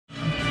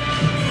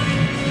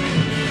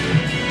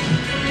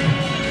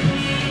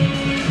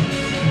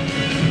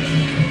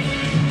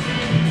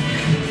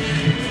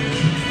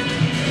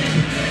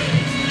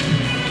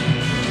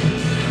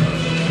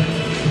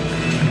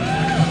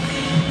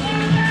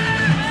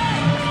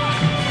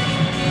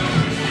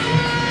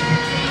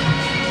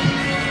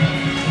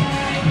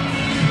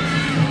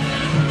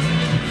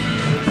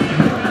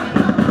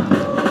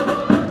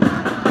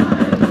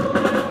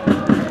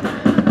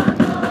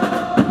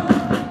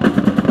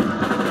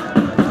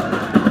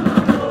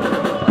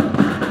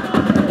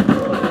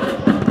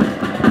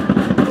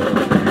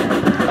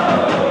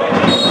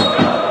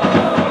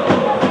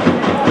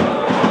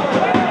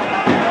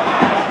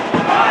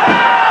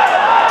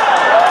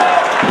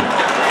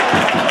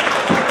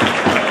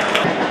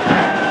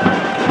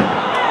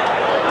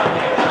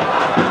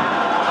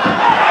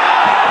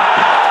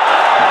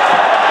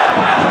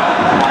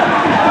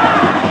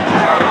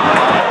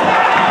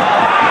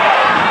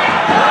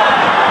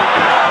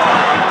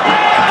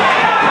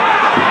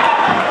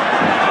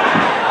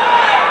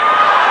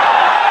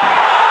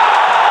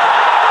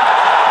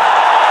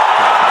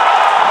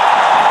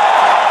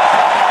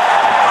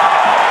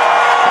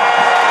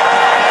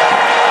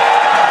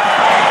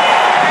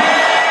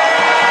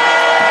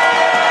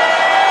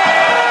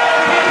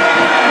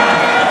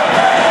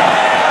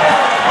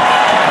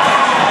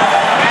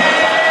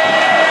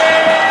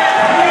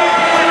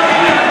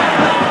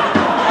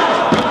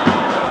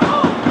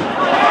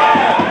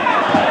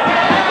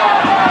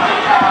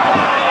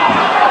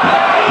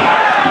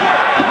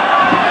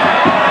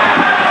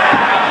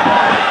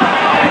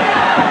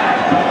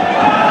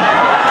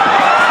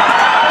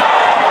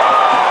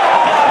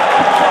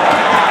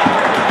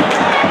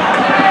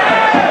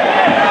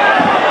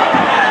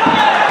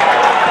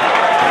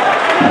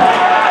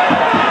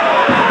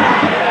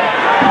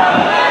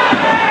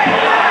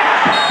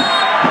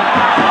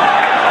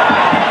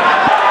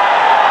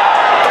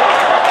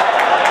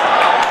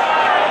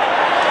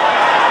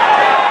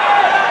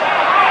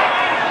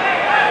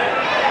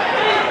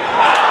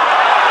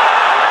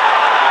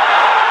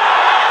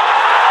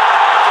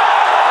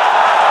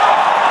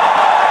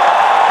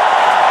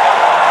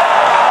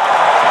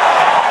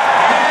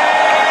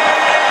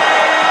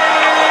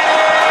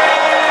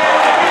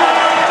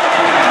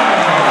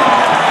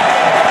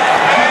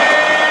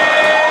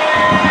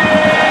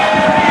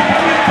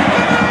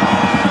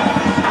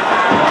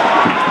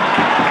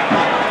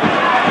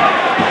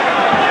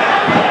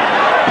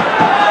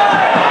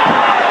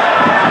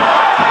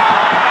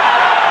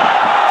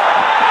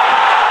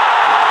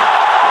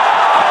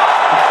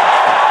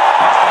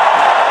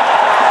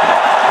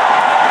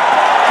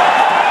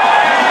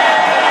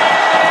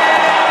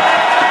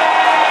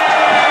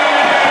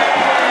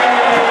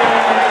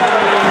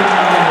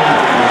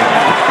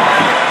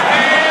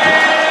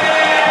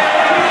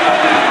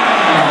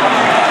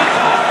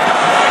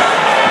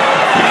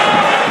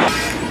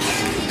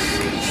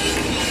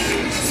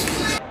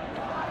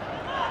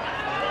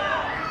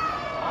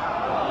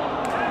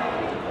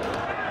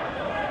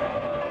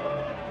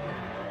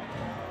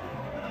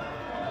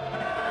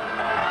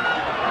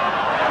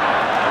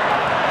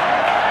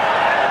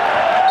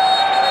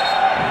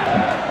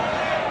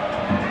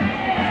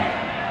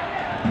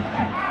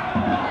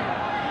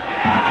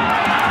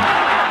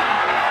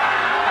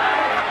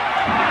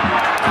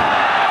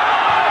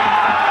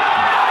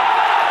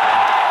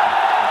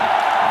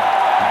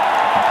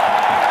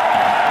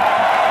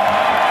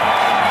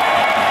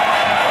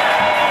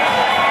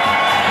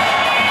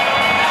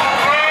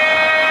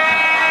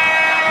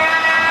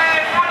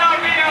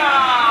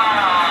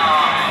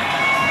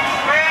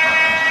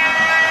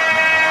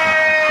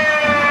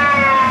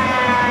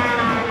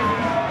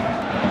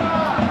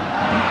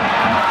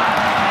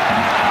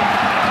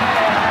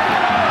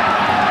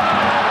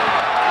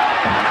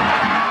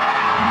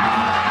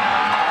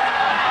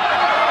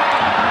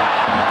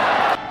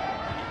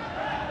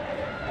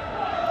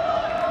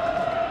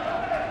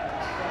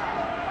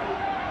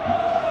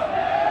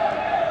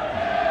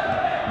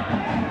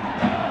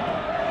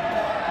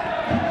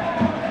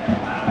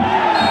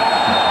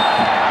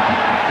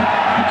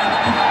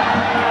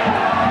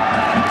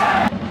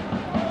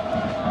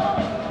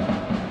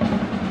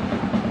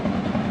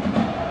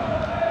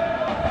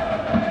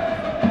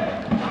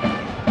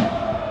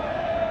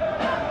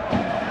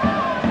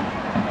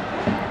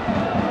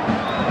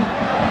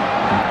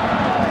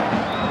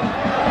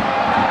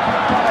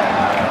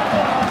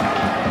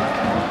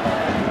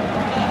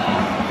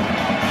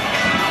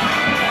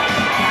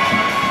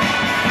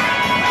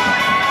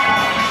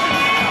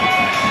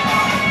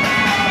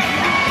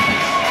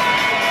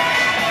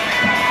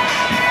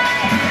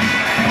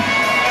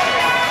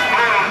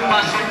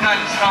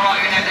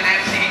Sarawak United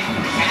FC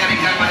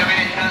menjadikan pada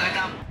minit ke-6.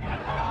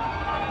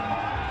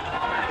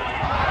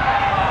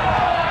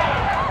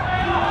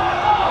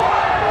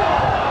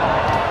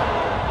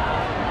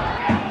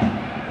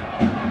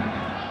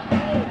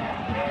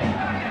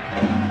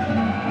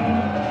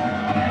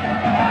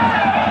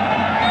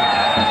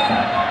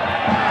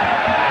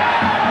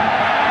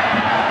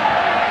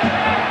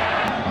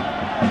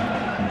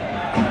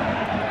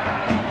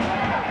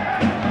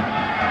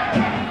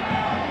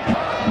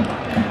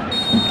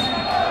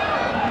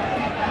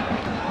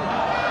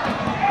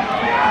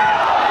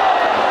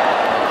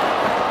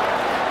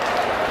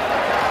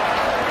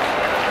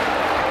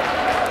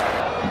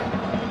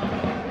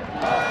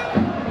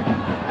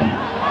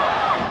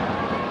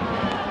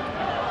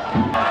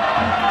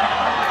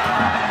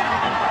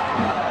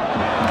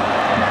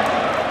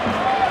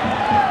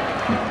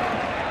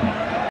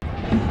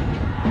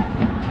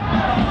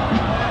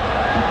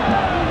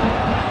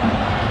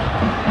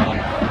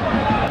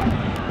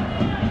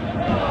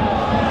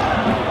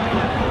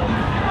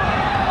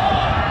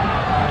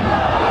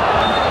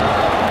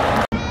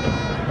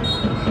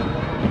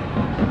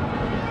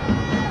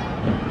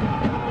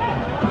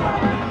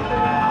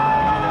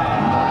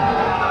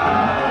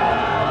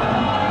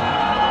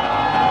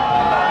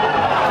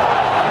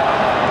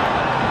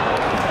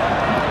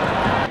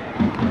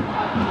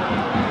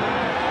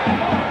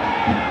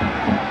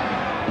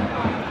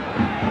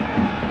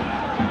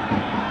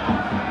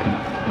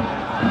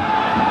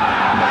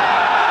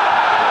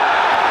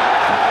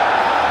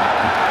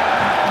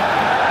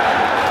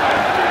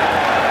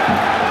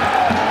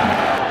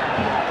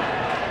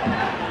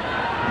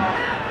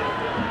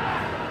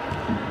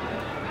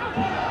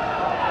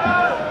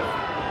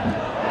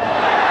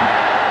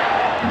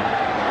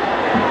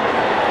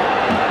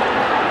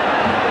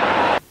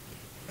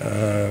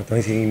 Kami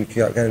ingin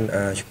mengucapkan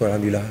syukur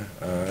Alhamdulillah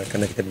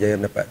kerana kita berjaya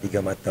mendapat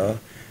 3 mata.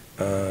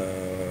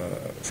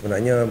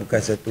 Sebenarnya bukan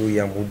satu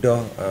yang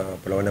mudah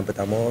perlawanan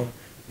pertama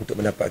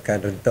untuk mendapatkan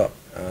rentak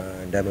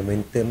dan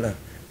momentum lah.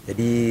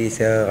 Jadi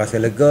saya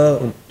rasa lega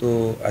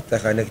untuk atas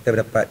kerana kita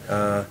mendapat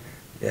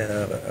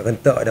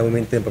rentak dan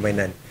momentum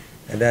permainan.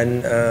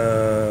 Dan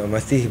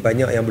masih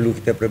banyak yang perlu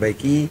kita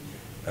perbaiki.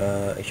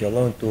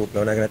 InsyaAllah untuk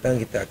perlawanan akan datang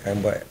kita akan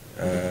buat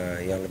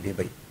yang lebih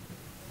baik.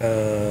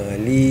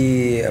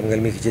 Lee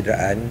mengalami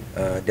kecederaan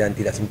dan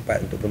tidak sempat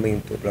untuk bermain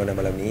untuk perlawanan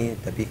malam ni,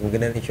 tapi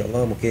kemungkinan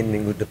insyaAllah mungkin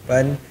minggu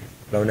depan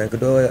perlawanan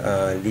kedua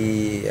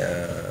Lee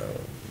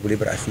boleh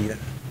beraksi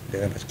lah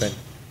dengan pasukan.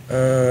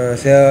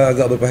 Saya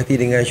agak berperhati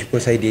dengan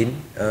Syukur Saidin.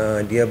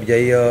 Dia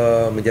berjaya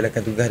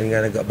menjalankan tugas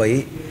dengan agak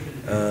baik.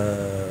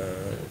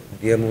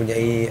 Dia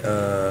mempunyai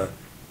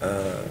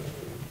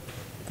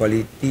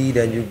kualiti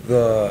dan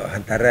juga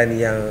hantaran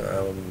yang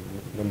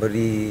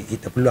memberi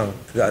kita peluang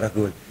ke arah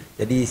gol.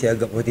 Jadi saya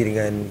agak berhati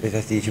dengan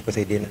prestasi Syukur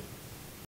Saidin lah.